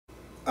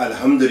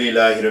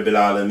Alhamdulillahi Rabbil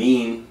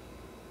Alameen.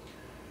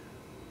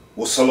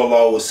 Wa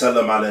sallallahu wa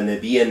sallam ala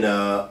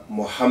nabiyyina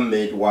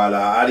Muhammad wa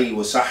ala alihi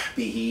wa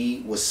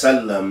sahbihi wa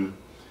sallam.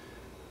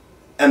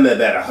 Amma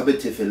ba'd,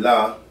 habibti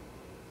fillah.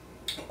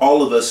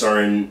 All of us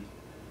are in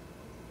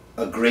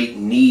a great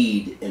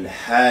need and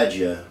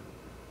haja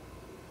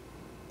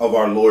of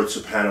our Lord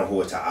subhanahu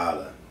wa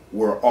ta'ala.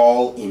 We're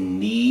all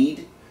in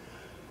need,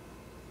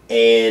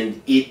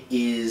 and it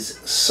is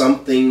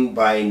something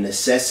by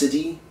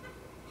necessity,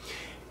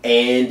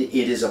 and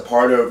it is a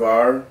part of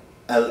our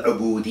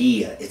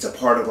Al-Ubudiyya. It's a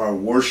part of our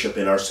worship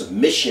and our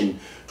submission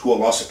to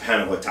Allah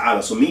subhanahu wa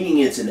ta'ala. So meaning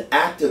it's an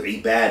act of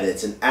ibadah,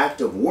 it's an act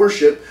of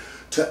worship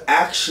to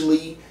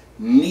actually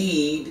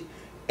need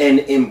and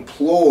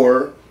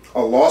implore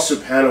Allah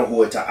subhanahu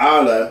wa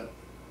ta'ala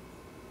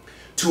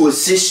to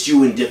assist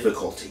you in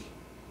difficulty.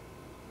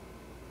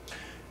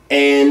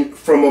 And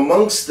from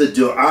amongst the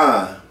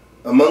dua,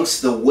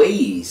 amongst the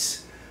ways,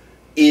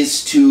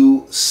 is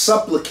to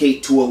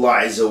supplicate to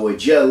Allah Azza wa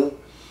Jal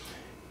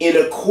in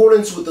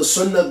accordance with the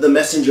sunnah of the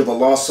Messenger of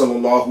Allah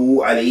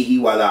sallallahu alayhi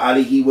wa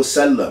alihi wa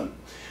sallam.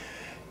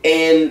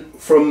 And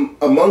from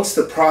amongst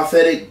the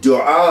prophetic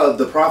dua of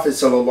the Prophet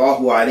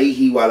sallallahu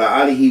alayhi wa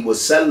alihi wa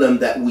sallam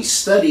that we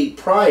studied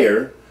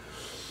prior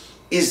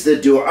is the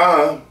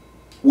dua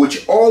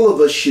which all of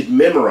us should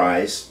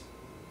memorize,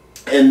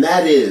 and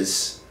that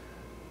is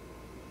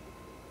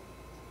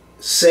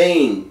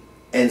saying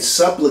and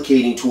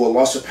supplicating to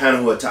Allah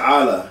subhanahu wa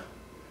ta'ala,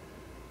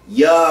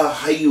 Ya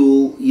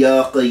Hayyu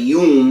Ya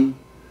Qayyum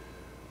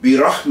bi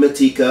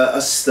rahmatika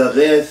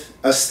astaghith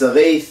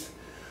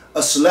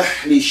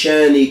aslah li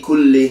shani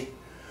kulli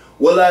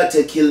wa la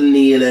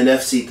takilni ila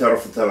nafsi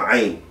tarfat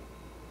al-ayn.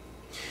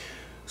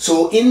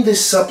 So in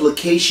this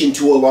supplication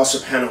to Allah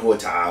subhanahu wa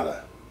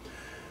ta'ala,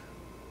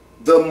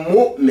 the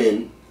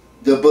mu'min,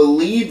 the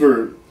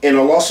believer in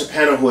Allah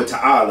subhanahu wa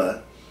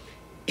ta'ala,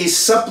 is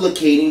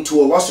supplicating to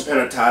Allah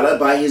subhanahu wa ta'ala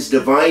by His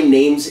divine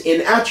names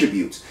and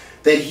attributes.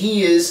 That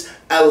He is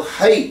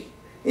Al-Hayy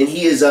and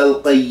He is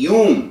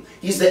Al-Qayyum.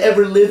 He's the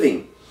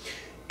ever-living.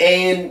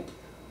 And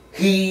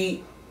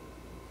He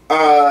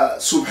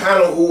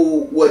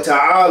subhanahu wa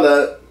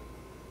ta'ala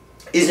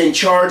is in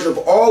charge of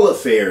all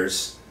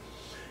affairs.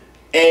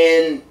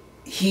 And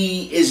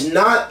He is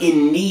not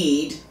in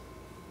need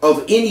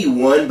of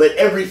anyone, but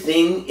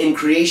everything in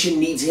creation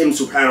needs Him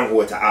subhanahu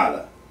wa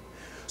ta'ala.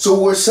 So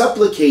we're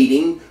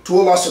supplicating to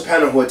Allah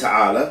subhanahu wa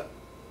ta'ala,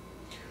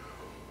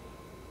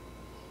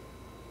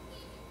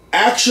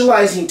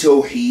 actualizing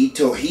Tawheed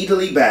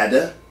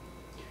al-Ibadah,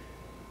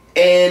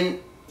 and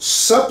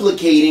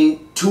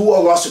supplicating to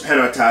Allah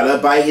subhanahu wa ta'ala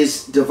by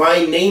His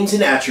divine names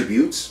and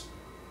attributes,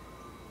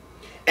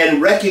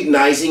 and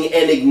recognizing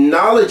and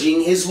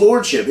acknowledging His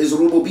Lordship, His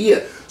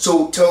Rububiyyah.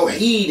 So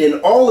Tawheed in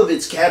all of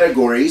its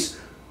categories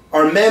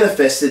are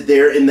manifested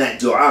there in that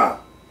dua.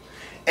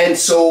 And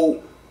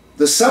so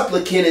the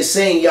supplicant is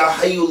saying, Ya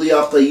Hayyu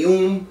Ya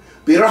Qayyum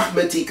bi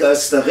rahmatika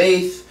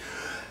astaghith,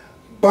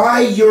 by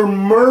your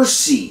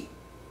mercy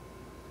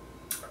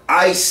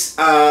I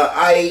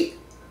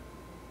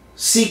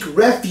seek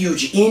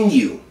refuge in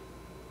you.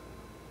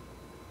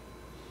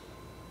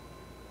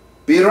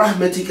 Bi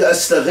rahmatika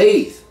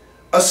astaghith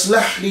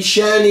aslah li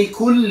shani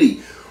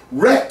kulli,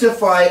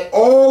 rectify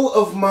all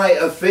of my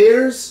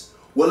affairs.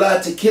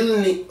 وَلَا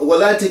تَكِلْنِي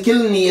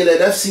إِلَى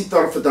نَفْسِي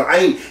طَرْفَةَ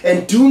الْعَيْنِ,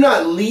 and do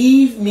not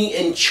leave me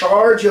in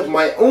charge of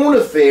my own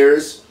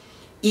affairs,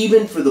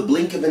 even for the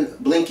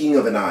blinking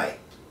of an eye.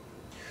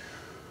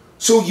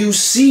 So you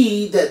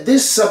see that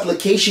this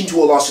supplication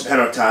to Allah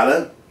subhanahu wa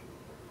ta'ala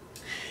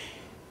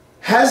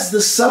has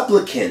the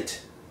supplicant,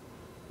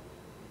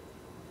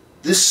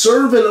 the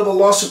servant of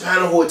Allah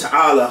subhanahu wa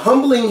ta'ala,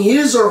 humbling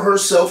his or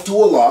herself to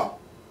Allah,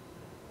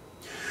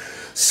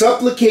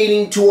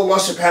 supplicating to Allah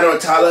subhanahu wa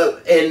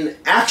ta'ala and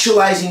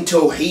actualizing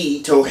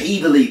Tawheed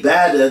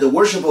al-Ibadah, the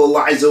worship of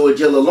Allah Azza wa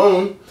Jalla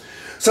alone,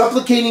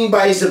 supplicating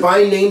by His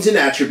divine names and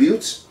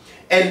attributes,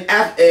 and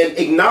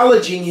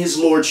acknowledging His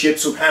Lordship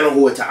subhanahu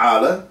wa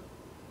ta'ala,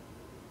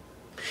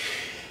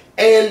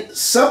 and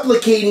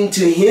supplicating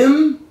to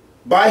Him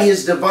by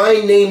His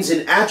divine names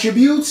and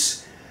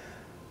attributes,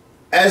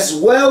 as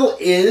well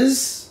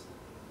as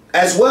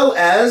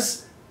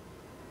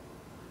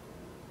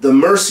the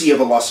mercy of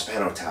Allah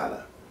subhanahu wa ta'ala.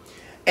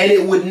 And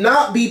it would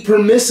not be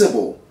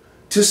permissible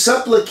to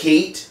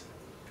supplicate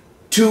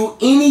to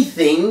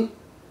anything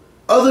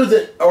other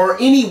than, or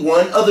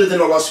anyone other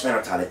than Allah subhanahu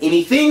wa ta'ala.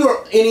 Anything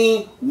or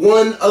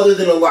anyone other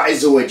than Allah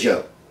Azza wa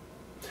Jal.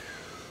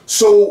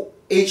 So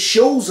it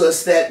shows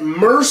us that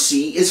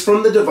mercy is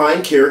from the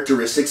divine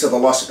characteristics of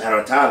Allah subhanahu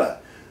wa ta'ala.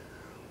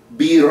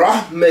 Bi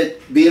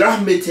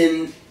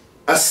rahmatin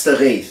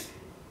astaghith.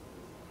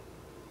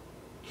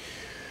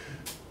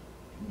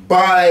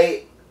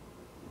 By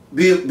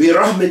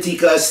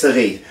rahmatika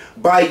astaghith,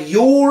 by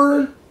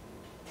your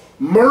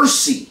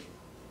mercy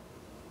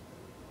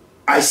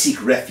I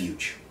seek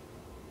refuge.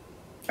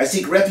 I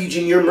seek refuge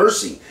in your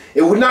mercy.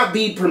 It would not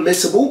be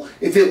permissible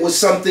if it was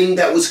something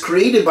that was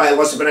created by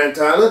Allah subhanahu wa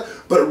ta'ala,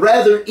 but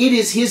rather it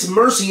is His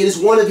mercy. It is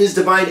one of His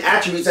divine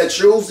attributes that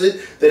shows it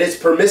that it's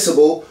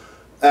permissible.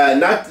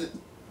 Not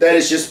that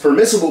it's just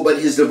permissible, but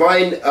His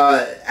divine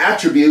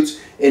attributes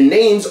and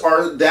names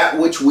are that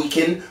which we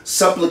can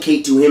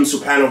supplicate to Him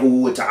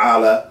subhanahu wa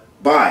ta'ala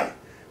by.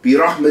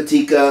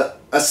 Birahmatika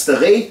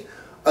astaghith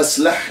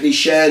aslah li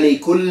shani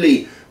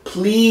kulli.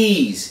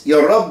 Please, Ya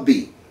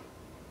Rabbi.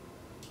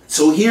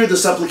 So here the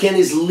supplicant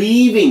is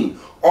leaving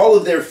all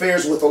of their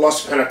affairs with Allah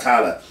subhanahu wa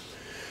ta'ala.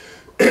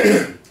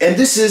 And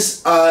this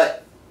is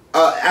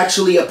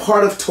actually a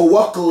part of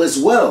tawakkul as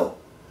well.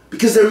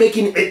 Because they're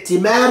making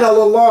i'timad ala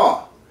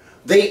Allah.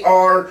 They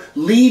are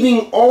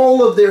leaving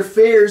all of their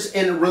affairs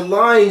and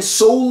relying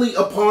solely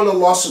upon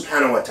Allah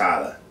subhanahu wa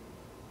ta'ala.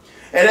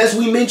 And as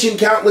we mentioned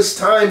countless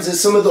times, as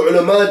some of the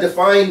ulama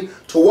define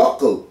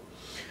tawakkul,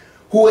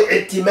 huwa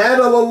i'timad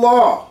ala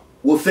Allah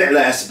wa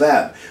fi'la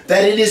asbab.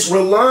 That it is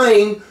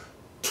relying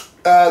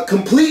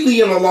completely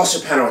on Allah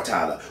subhanahu wa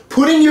ta'ala.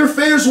 Putting your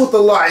affairs with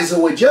Allah azza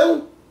wa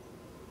jal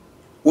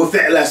wa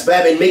fi'la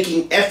asbab, and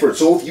making effort.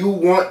 So if you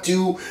want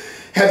to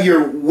have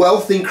your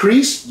wealth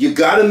increased, you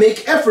got to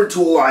make effort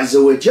to Allah azza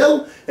wa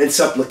jal and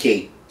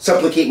supplicate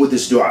with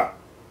this dua.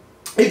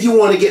 If you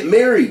want to get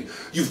married,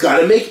 you've got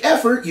to make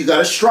effort, you got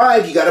to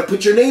strive, you got to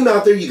put your name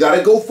out there, you got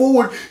to go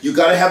forward, you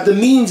got to have the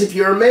means if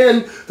you're a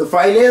man, the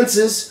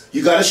finances,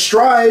 you got to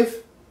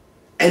strive,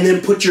 and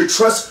then put your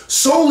trust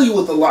solely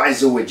with Allah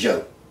azza wa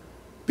jal.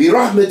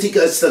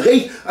 Birahmatika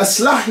astaghith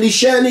aslah li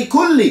shani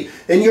kulli.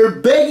 And you're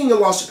begging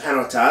Allah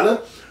subhanahu wa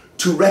ta'ala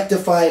to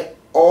rectify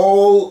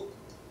all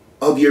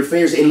of your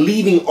affairs and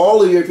leaving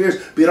all of your affairs.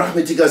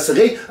 Birahmatika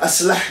astaghith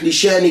aslah li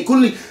shani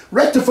kulli.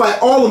 Rectify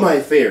all of my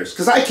affairs,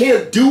 because I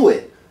can't do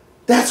it.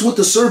 That's what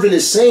the servant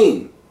is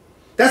saying.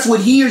 That's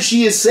what he or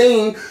she is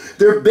saying.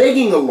 They're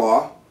begging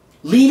Allah,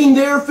 leaving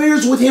their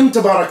affairs with Him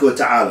tabarak wa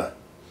ta'ala.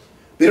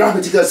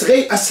 برحمتك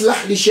أستغيث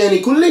أصلح لي شأني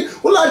كله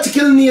ولا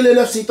تكلني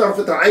لنفسي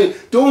طرفة عين.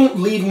 Don't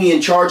leave me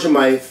in charge of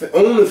my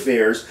own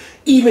affairs,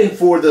 even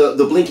for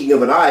the blinking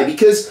of an eye.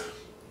 Because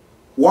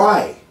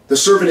why? The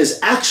servant is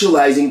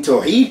actualizing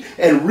Tawheed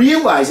and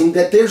realizing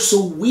that they're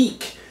so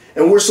weak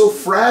and we're so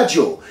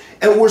fragile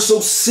and we're so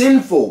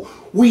sinful.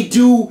 We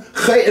do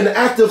an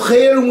act of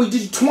khair and we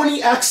do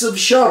 20 acts of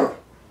shar,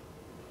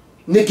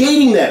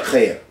 negating that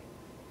khair.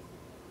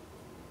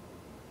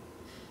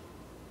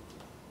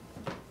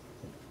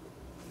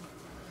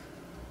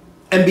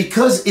 And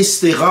because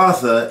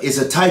istighatha is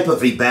a type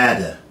of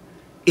ibadah,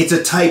 it's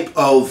a type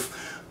of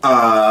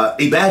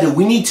ibadah,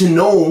 we need to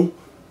know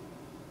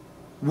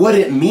what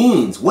it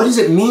means. What does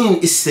it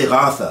mean,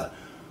 istighatha?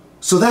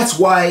 So that's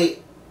why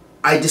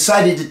I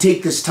decided to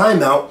take this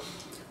time out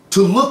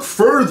to look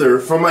further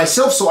for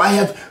myself, so I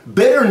have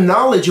better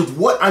knowledge of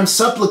what I'm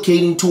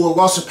supplicating to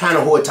Allah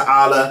subhanahu wa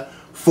ta'ala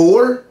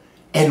for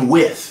and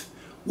with.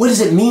 What does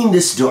it mean,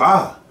 this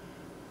dua?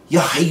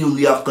 Ya Hayyul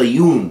Ya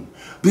Qayyum,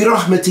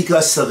 برحمتك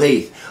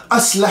أستغيث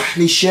أصلح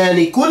لي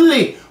شأني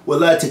كله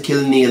ولا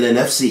تكلني إلى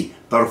نفسي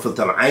طرفة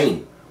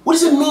العين. What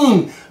does it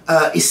mean,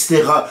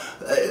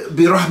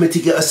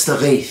 برحمتك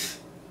أستغيث?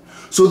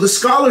 So the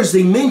scholars,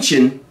 they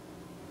mention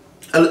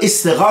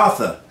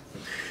al-istighatha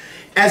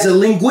as a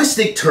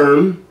linguistic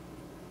term.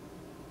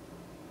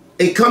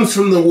 It comes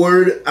from the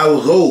word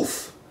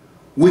al-ghawth,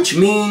 which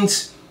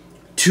means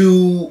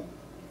to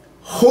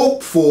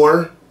hope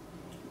for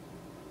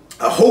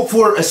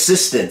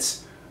assistance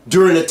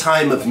during a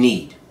time of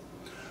need.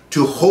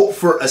 To hope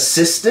for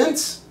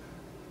assistance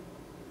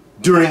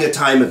during a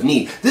time of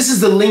need. This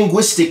is the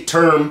linguistic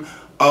term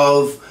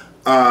of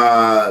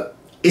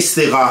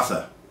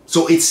istighatha.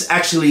 So it's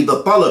actually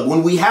the talab.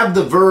 When we have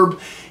the verb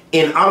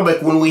in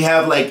Arabic, when we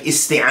have like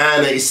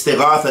isti'ana,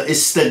 istighatha,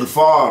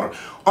 istighfar,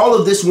 all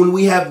of this, when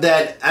we have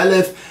that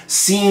alif,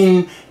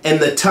 sin, and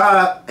the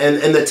ta,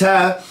 and the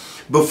ta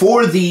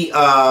before the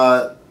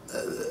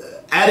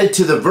added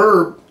to the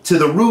verb, to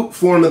the root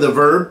form of the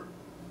verb,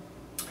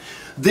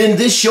 then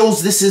this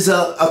shows this is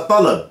a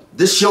talab.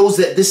 This shows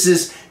that this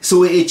is,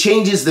 so it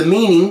changes the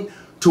meaning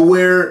to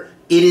where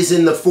it is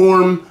in the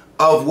form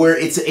of where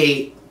it's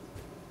a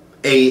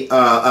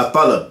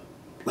talab,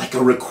 like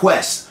a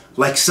request,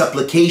 like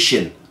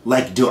supplication,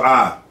 like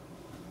dua.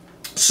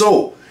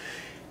 So,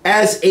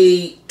 as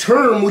a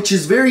term which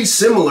is very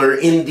similar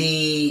in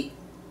the,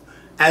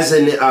 as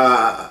an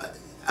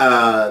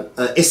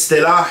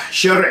istilah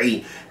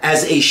shar'i,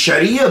 as a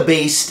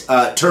sharia-based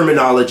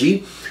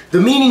terminology, the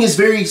meaning is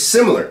very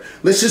similar.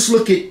 Let's just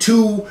look at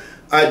two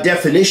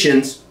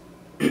definitions.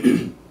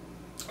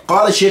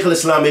 قال Shaykh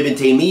al-Islam ibn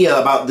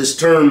Taymiyyah about this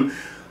term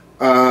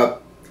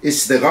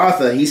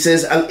istighatha. He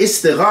says,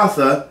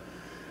 al-istighatha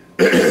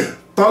طلب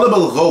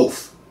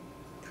الغوث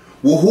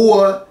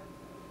وهو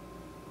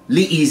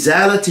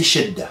لإزالة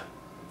الشدة.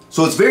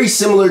 So it's very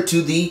similar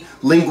to the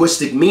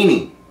linguistic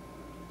meaning.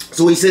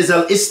 So he says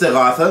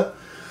al-istighatha,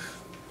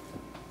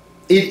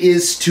 it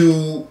is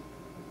to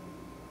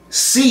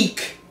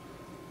seek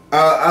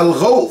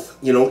al-ghawth,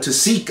 to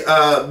seek,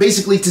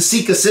 basically to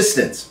seek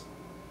assistance.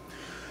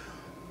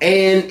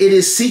 And it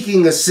is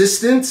seeking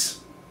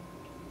assistance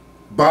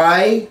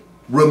by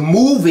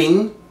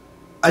removing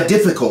a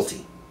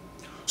difficulty.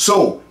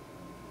 So,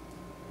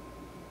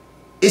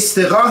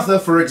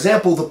 istighatha, for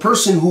example, the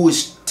person who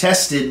is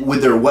tested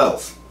with their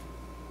wealth,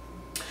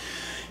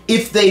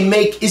 if they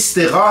make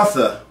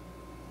istighatha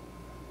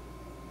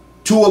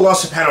to Allah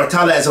subhanahu wa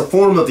ta'ala as a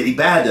form of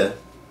ibadah,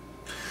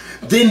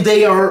 then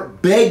they are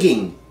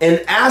begging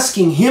and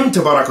asking Him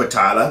tabarak wa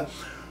ta'ala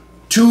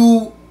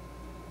to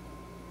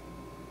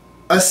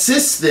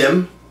assist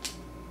them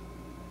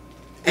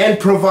and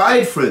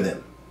provide for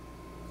them.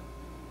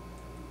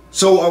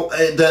 So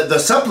the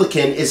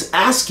supplicant is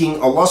asking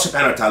Allah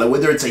subhanahu wa ta'ala,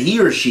 whether it's a he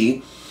or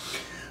she,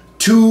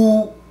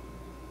 to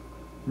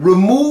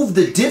remove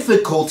the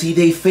difficulty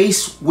they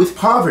face with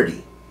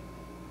poverty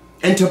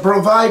and to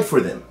provide for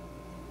them.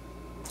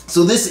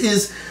 So this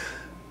is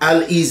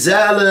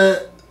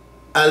al-izalat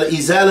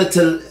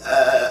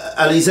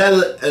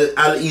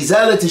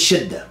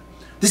shidda.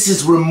 This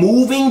is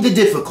removing the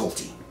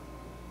difficulty.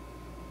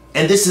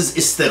 And this is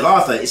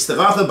istighatha.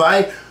 Istighatha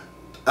by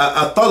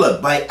a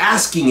talab, by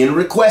asking and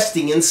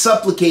requesting and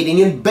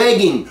supplicating and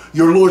begging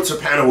your Lord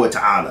subhanahu wa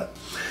ta'ala.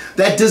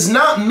 That does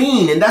not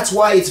mean, and that's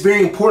why it's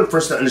very important for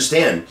us to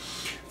understand,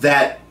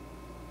 that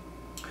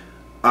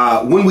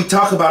when we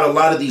talk about a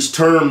lot of these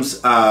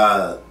terms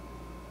that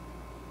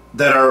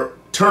are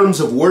terms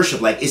of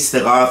worship, like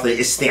istighatha,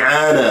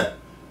 isti'ana,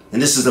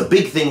 and this is a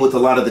big thing with a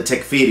lot of the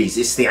takfiris,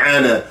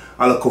 isti'ana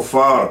ala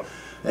kuffar,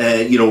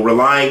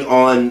 relying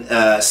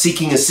on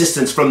seeking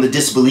assistance from the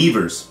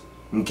disbelievers,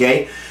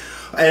 okay?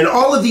 And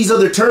all of these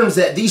other terms,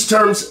 these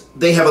terms,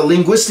 they have a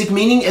linguistic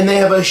meaning and they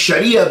have a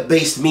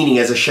Sharia-based meaning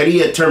as a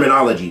Sharia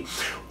terminology.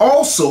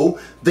 Also,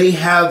 they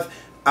have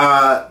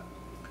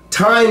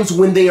times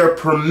when they are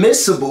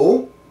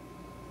permissible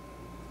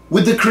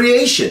with the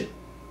creation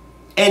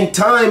and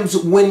times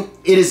when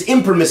it is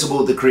impermissible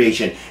with the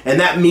creation. And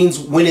that means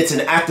when it's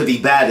an act of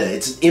ibadah.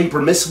 It's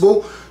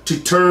impermissible to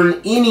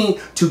give any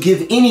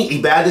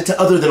ibadah to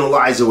other than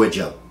Allah Azza wa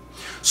Jal.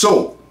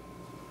 So,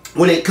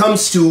 when it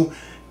comes to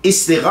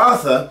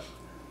istighatha,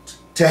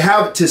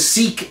 to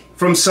seek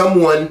from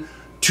someone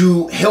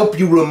to help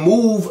you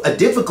remove a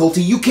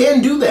difficulty, you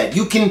can do that.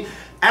 You can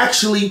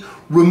actually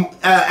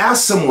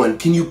ask someone,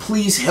 can you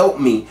please help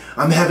me?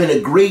 I'm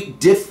having great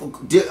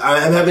difficulty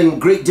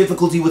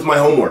with my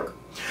homework.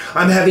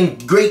 I'm having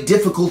great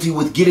difficulty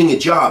with getting a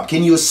job.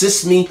 Can you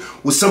assist me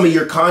with some of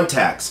your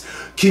contacts?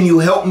 Can you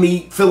help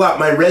me fill out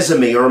my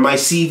resume or my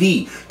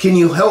CV? Can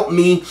you help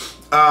me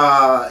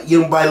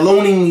by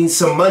loaning me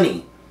some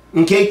money?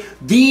 Okay,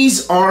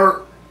 these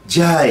are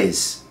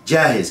jaiz.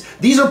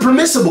 These are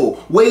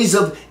permissible ways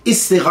of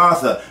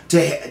istighatha,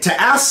 to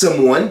ask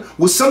someone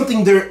with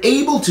something they're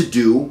able to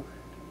do.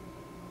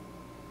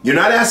 You're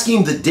not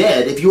asking the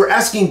dead. If you were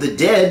asking the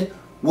dead,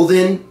 well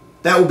then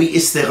that would be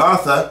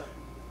istighatha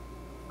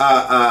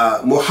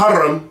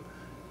muharram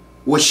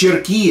wa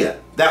shirkiyah.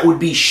 That would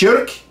be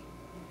shirk,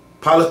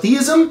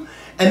 polytheism,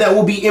 and that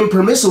will be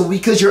impermissible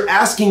because you're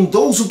asking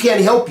those who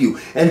can't help you.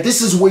 And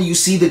this is where you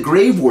see the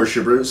grave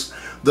worshippers,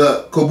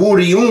 the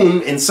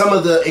Quburiyun, and some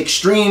of the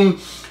extreme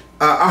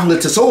Ahl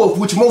Tasawwuf,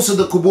 which most of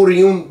the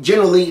Quburiyun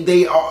generally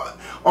they are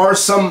on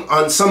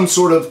some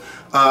sort of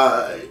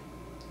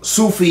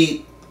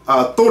Sufi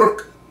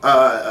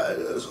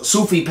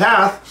Sufi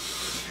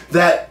path,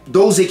 that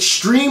those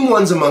extreme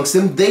ones amongst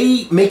them,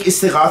 they make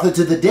istighatha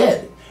to the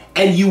dead.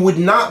 And you would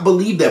not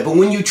believe that, but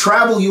when you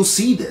travel, you'll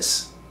see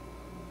this.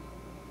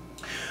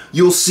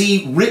 You'll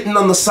see written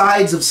on the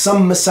sides of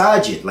some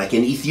masajid, like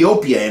in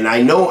Ethiopia, and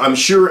I'm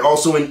sure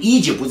also in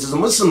Egypt, which is a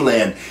Muslim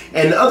land,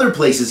 and other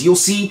places, you'll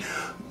see,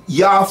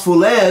 Ya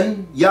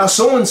Fulan, Ya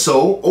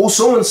so-and-so, oh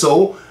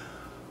so-and-so,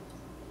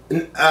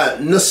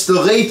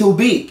 Nastaghaythu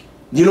bik.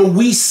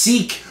 We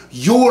seek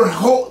your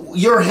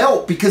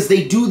help, because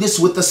they do this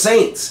with the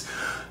saints.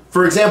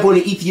 For example, in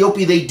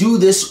Ethiopia, they do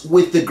this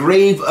with the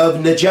grave of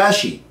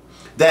Najashi,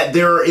 that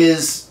there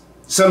is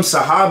some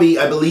Sahabi,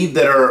 I believe,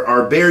 that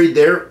are buried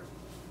there,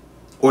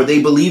 or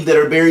they believe that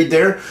are buried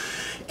there,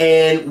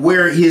 and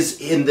where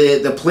in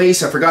the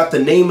place, I forgot the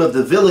name of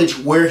the village,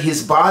 where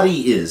his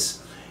body is.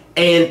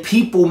 And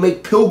people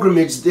make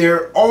pilgrimage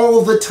there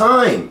all the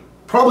time.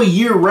 Probably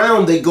year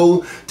round they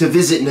go to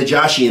visit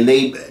Najashi, and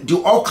they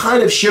do all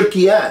kind of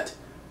shirkiyat.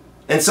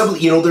 And some,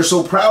 they're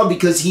so proud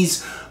because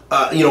he's,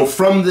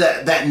 from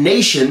that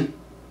nation,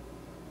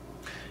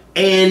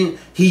 and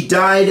he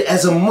died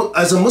as a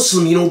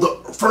Muslim,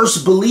 the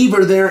first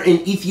believer there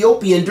in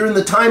Ethiopia. And during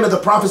the time of the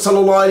Prophet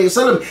sallallahu alaihi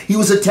wasallam, he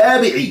was a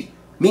tabi'i,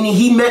 meaning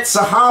he met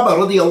Sahaba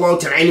radiyallahu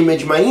ta'ala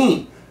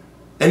ajma'in.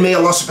 And may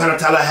Allah subhanahu wa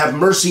ta'ala have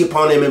mercy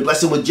upon him and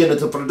bless him with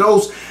Jannatul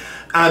Firdaus.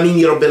 Ameen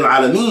ya Rabbil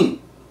Alameen.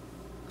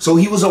 So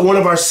he was one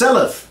of our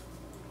Salaf.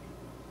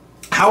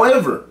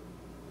 However,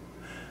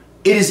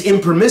 it is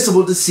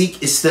impermissible to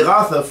seek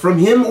istighatha from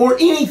him or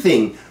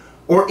anything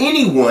or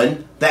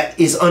anyone that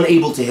is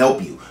unable to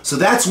help you. So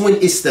that's when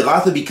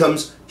istighatha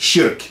becomes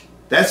shirk.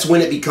 That's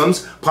when it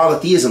becomes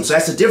polytheism. So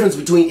that's the difference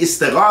between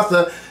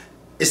istighatha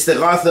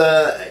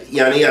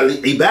yani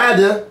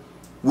ibadah,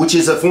 which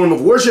is a form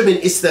of worship, and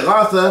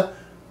istighatha,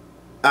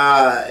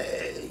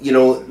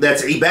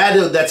 that's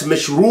ibadah, that's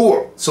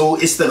mashru'. So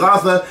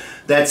istighatha,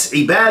 that's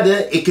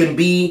ibadah, it can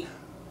be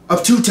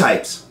of two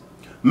types,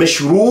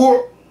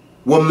 mashru'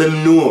 wa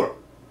mamnu'.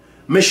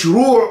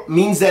 Mashru'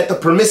 means that the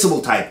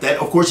permissible type, that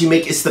of course you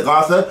make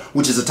istighatha,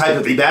 which is a type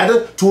of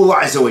ibadah, to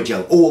Allah Azza wa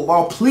Jal. Oh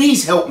Allah,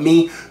 please help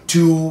me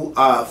to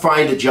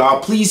find a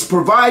job. Please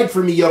provide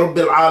for me, Ya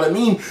Rabbil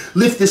Alameen.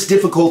 Lift this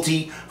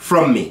difficulty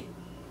from me.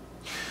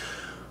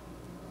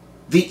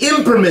 The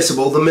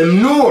impermissible, the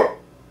mamnu'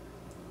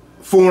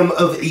 form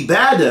of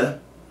ibadah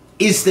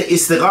is the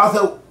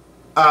istighatha,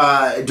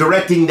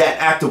 directing that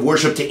act of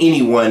worship to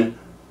anyone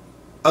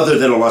other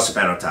than Allah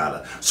subhanahu wa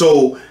ta'ala.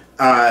 So,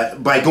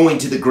 by going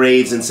to the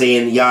graves and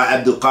saying, Ya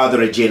Abdul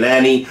Qadir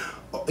al-Jilani,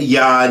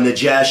 Ya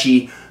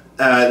Najashi,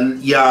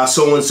 Ya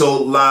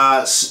so-and-so,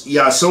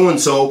 Ya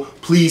so-and-so,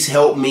 please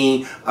help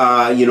me.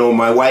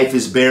 My wife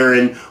is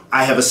barren.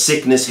 I have a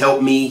sickness.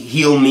 Help me,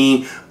 heal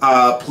me.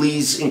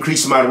 Please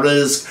increase my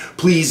rizq.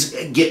 Please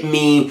get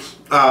me,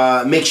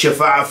 make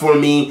shafa'ah for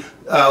me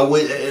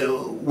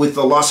with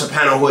Allah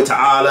subhanahu wa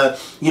ta'ala.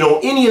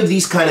 Any of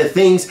these kind of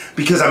things,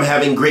 because I'm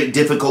having great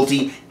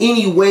difficulty.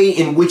 Any way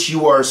in which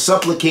you are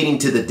supplicating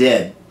to the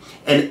dead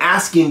and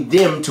asking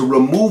them to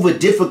remove a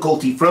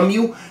difficulty from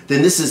you,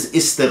 then this is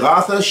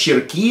istighatha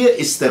shirkiyah,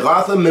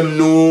 istighatha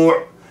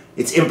mamnu'.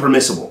 It's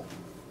impermissible.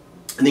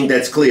 I think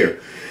that's clear.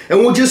 And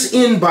we'll just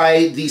end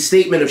by the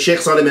statement of Sheikh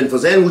Salih bin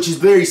Fawzan, which is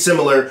very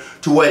similar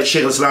to what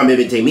Sheikh Islam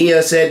ibn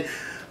Taymiyyah said.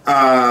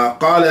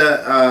 قال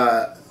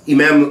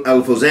Imam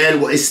al-Fawzan,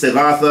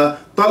 وَإِسْتِغَاثَ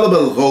طَلَبَ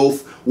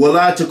الْغَوْثِ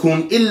وَلَا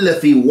تَكُنْ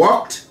إِلَّا فِي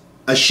وَقْتِ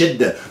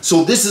الشِّدَّةِ.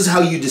 So this is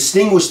how you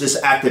distinguish this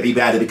act of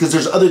ibadah, because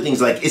there's other things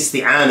like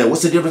isti'ana.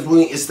 What's the difference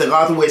between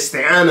istighatha and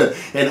isti'ana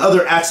and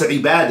other acts of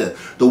ibadah?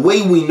 The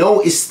way we know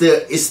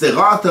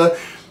istighatha,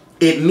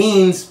 it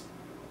means,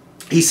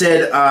 he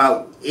said,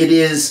 it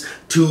is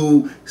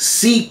to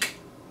seek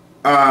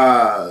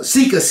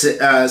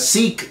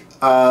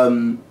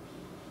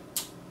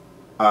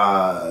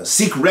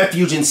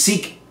refuge and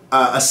seek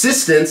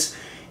assistance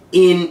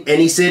in, and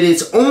he said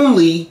it's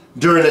only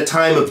during a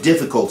time of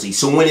difficulty.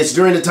 So when it's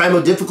during a time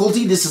of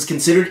difficulty, this is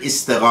considered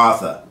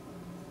istighatha.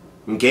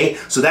 Okay,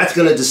 so that's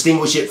going to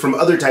distinguish it from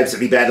other types of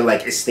ibadah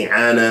like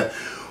isti'ana,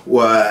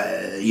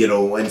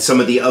 and some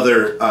of the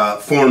other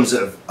forms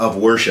of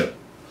worship.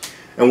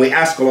 And we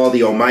ask Allah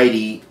the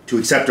Almighty to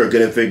accept our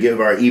good and forgive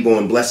our evil,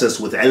 and bless us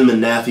with ilm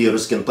nafi,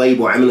 rizqan tayyib,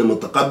 wa amalan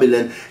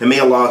mutaqabbalan. And may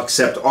Allah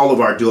accept all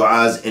of our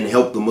du'as and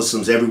help the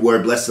Muslims everywhere,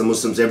 bless the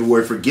Muslims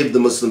everywhere, forgive the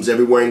Muslims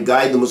everywhere, and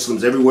guide the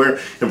Muslims everywhere,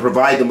 and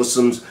provide the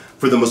Muslims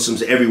for the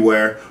Muslims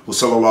everywhere. Wa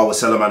sallallahu wa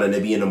sallam ala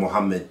nabiyyina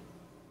Muhammad.